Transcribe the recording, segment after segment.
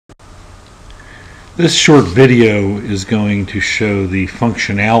This short video is going to show the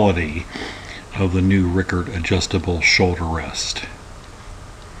functionality of the new Rickert adjustable shoulder rest.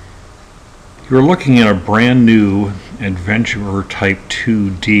 You're looking at a brand new Adventurer Type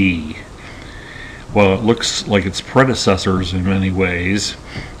 2D. While it looks like its predecessors in many ways,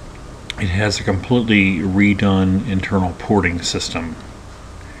 it has a completely redone internal porting system.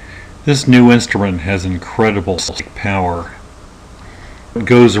 This new instrument has incredible power. What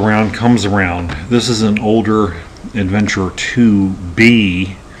goes around comes around. This is an older Adventurer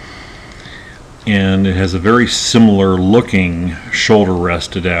 2B, and it has a very similar looking shoulder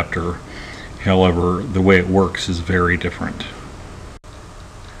rest adapter. However, the way it works is very different.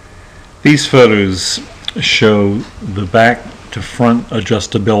 These photos show the back to front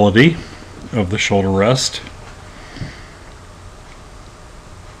adjustability of the shoulder rest.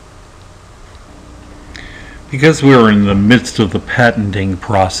 Because we are in the midst of the patenting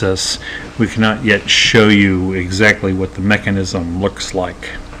process, we cannot yet show you exactly what the mechanism looks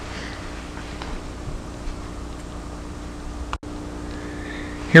like.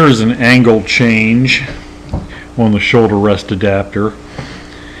 Here is an angle change on the shoulder rest adapter.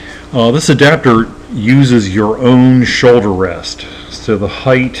 This adapter uses your own shoulder rest, so the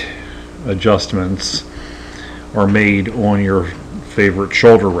height adjustments are made on your favorite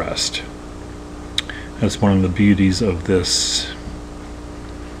shoulder rest. That's one of the beauties of this.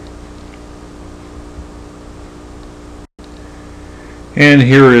 And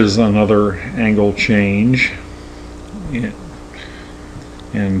here is another angle change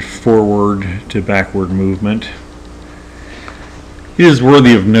and forward to backward movement. It is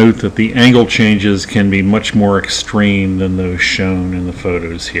worthy of note that the angle changes can be much more extreme than those shown in the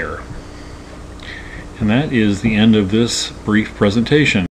photos here. And that is the end of this brief presentation.